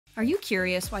Are you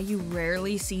curious why you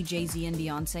rarely see Jay-Z and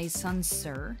Beyoncé's son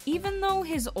Sir? Even though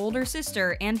his older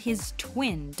sister and his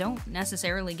twin don't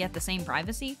necessarily get the same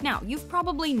privacy? Now, you've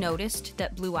probably noticed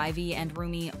that Blue Ivy and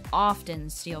Rumi often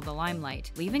steal the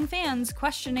limelight, leaving fans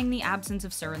questioning the absence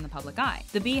of Sir in the public eye.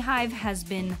 The Beehive has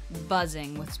been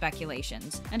buzzing with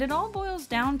speculations, and it all boils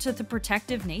down to the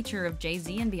protective nature of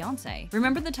Jay-Z and Beyoncé.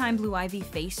 Remember the time Blue Ivy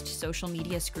faced social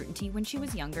media scrutiny when she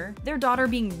was younger? Their daughter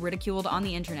being ridiculed on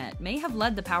the internet may have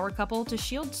led the power couple to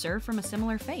shield Sir from a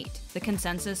similar fate. The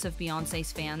consensus of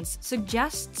Beyoncé's fans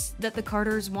suggests that the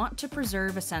Carters want to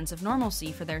preserve a sense of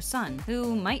normalcy for their son,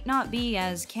 who might not be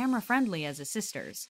as camera-friendly as his sisters.